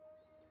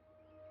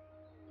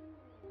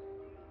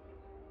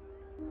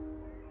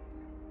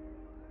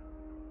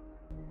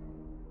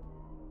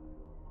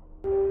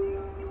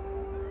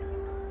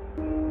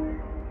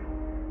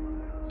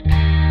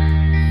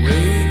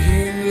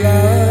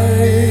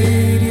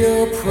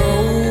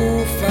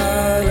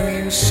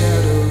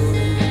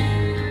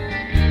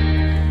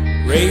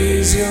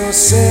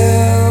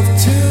yourself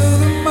to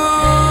the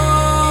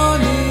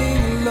morning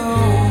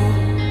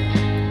alone.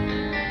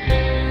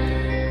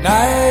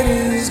 Night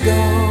is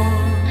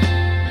gone,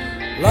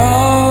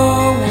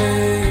 long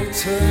way of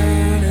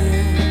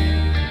turning.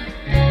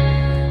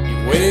 You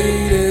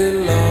waited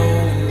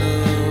long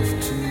enough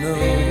to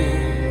know.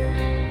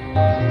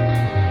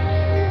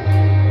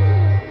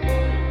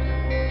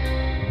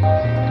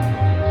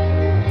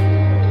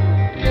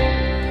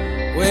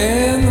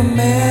 When the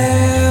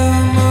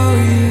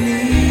memory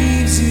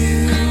leaves you,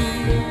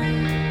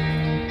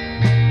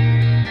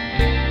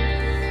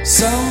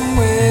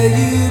 somewhere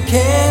you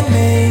can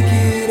make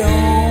it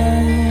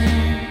home.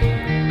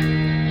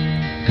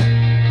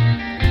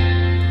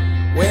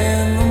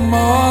 When the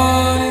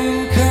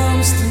morning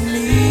comes to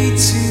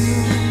meet you,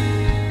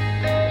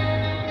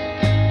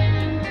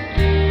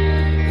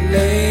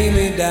 lay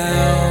me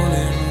down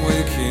in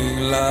waking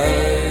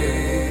light.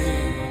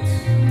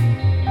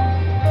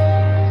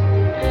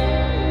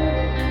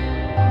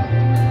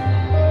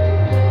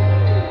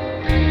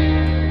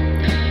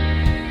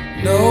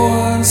 No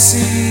one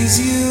sees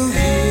you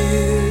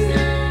here,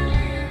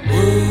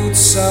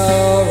 roots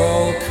are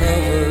all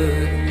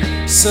covered,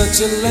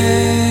 such a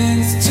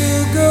length to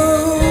go.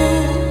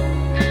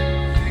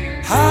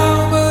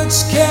 How much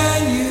can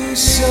you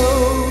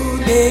show?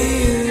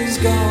 Day is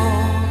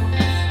gone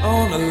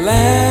on a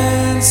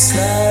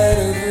landslide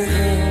of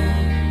rhythm.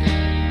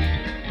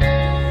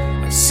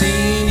 I've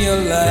seen your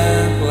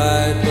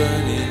lamplight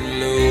burning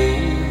low.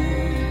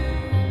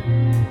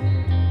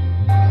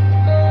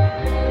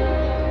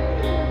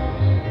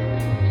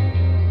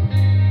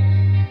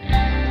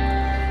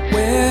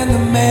 When the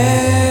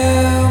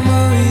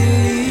memory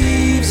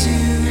leaves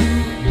you,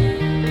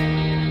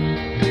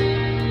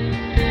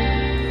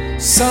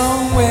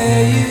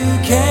 somewhere you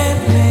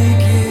can't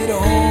make it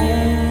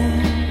home.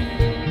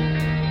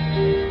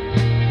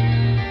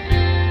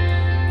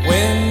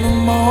 When the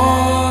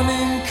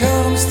morning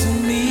comes to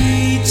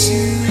meet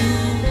you,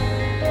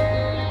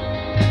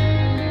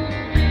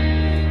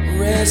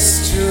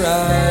 rest your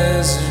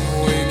eyes in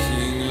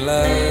waking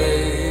light.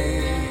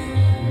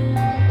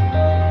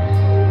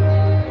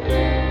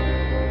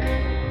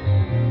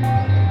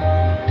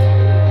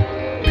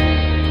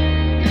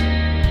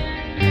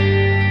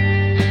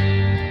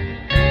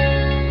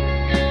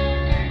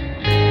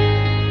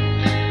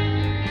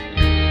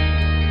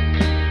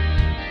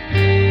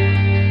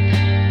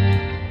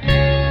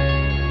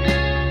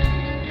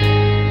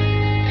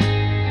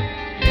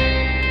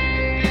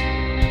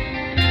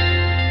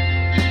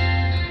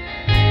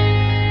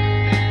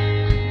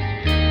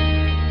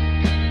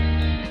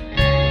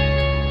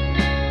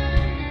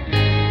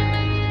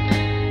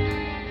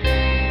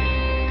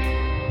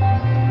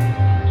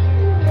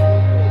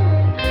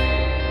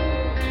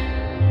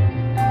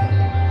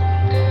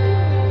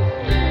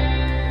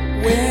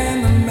 When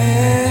the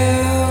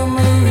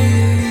memory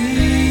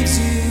leaves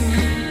you,